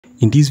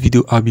In this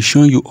video, I'll be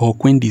showing you all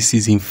when the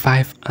season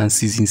 5 and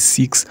season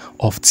 6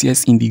 of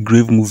Tears in the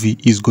Grave movie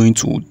is going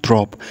to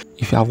drop.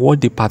 If you have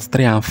watched the part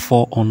 3 and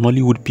 4 on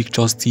Nollywood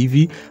Pictures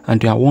TV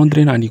and you are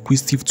wondering and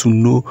inquisitive to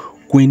know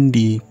when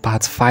the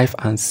part 5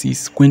 and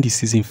 6, when the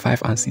season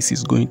 5 and 6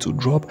 is going to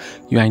drop,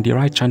 you are in the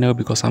right channel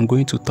because I'm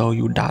going to tell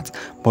you that.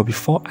 But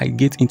before I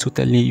get into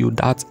telling you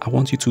that, I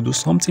want you to do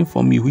something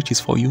for me, which is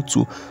for you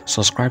to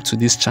subscribe to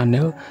this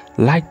channel,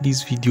 like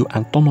this video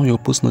and turn on your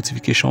post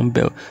notification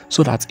bell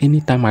so that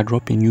anytime I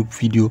drop a new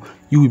video,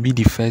 you will be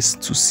the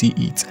first to see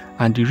it.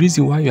 And the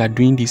reason why you are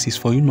doing this is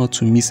for you not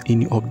to miss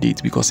any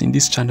update, because in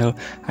this channel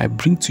I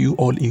bring to you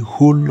all a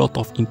whole lot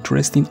of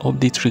interesting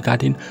updates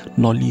regarding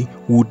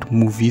Nollywood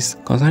movies.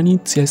 Concerning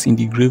Tears in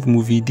the Grave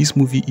movie, this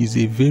movie is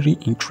a very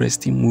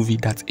interesting movie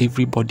that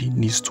everybody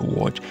needs to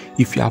watch.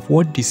 If you have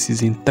watched the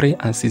season 3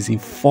 and season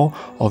 4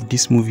 of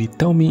this movie,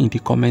 tell me in the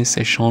comment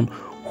section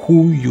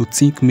who you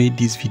think made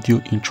this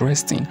video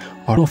interesting.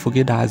 Or don't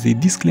forget that as a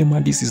disclaimer,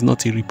 this is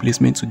not a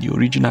replacement to the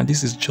original.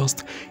 This is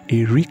just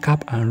a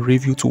recap and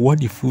review. To watch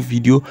the full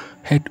video,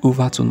 head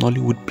over to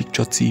Nollywood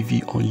Picture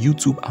TV on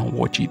YouTube and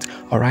watch it.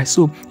 Alright,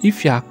 so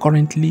if you are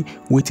currently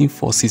waiting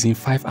for season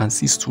 5 and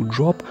 6 to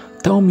drop,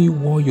 tell me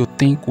what you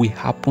think will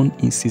happen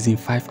in season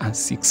 5 and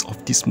 6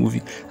 of this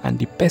movie, and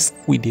the person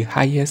with the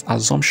highest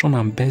assumption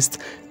and best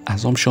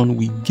assumption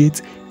will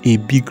get a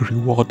big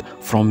reward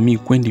from me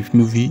when the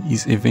movie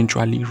is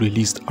eventually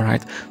released. All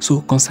right,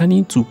 so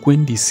concerning to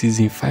when the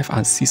season 5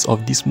 and 6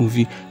 of this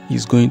movie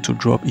is going to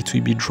drop, it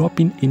will be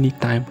dropping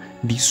anytime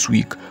this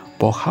week.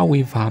 But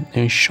however,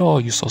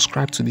 ensure you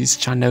subscribe to this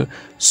channel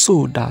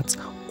so that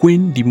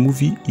when the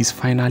movie is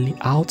finally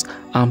out,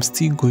 I'm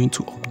still going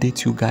to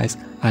update you guys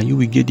and you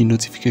will get the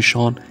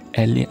notification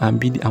early and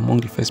be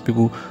among the first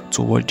people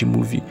to watch the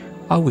movie.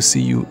 I will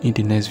see you in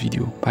the next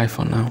video. Bye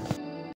for now.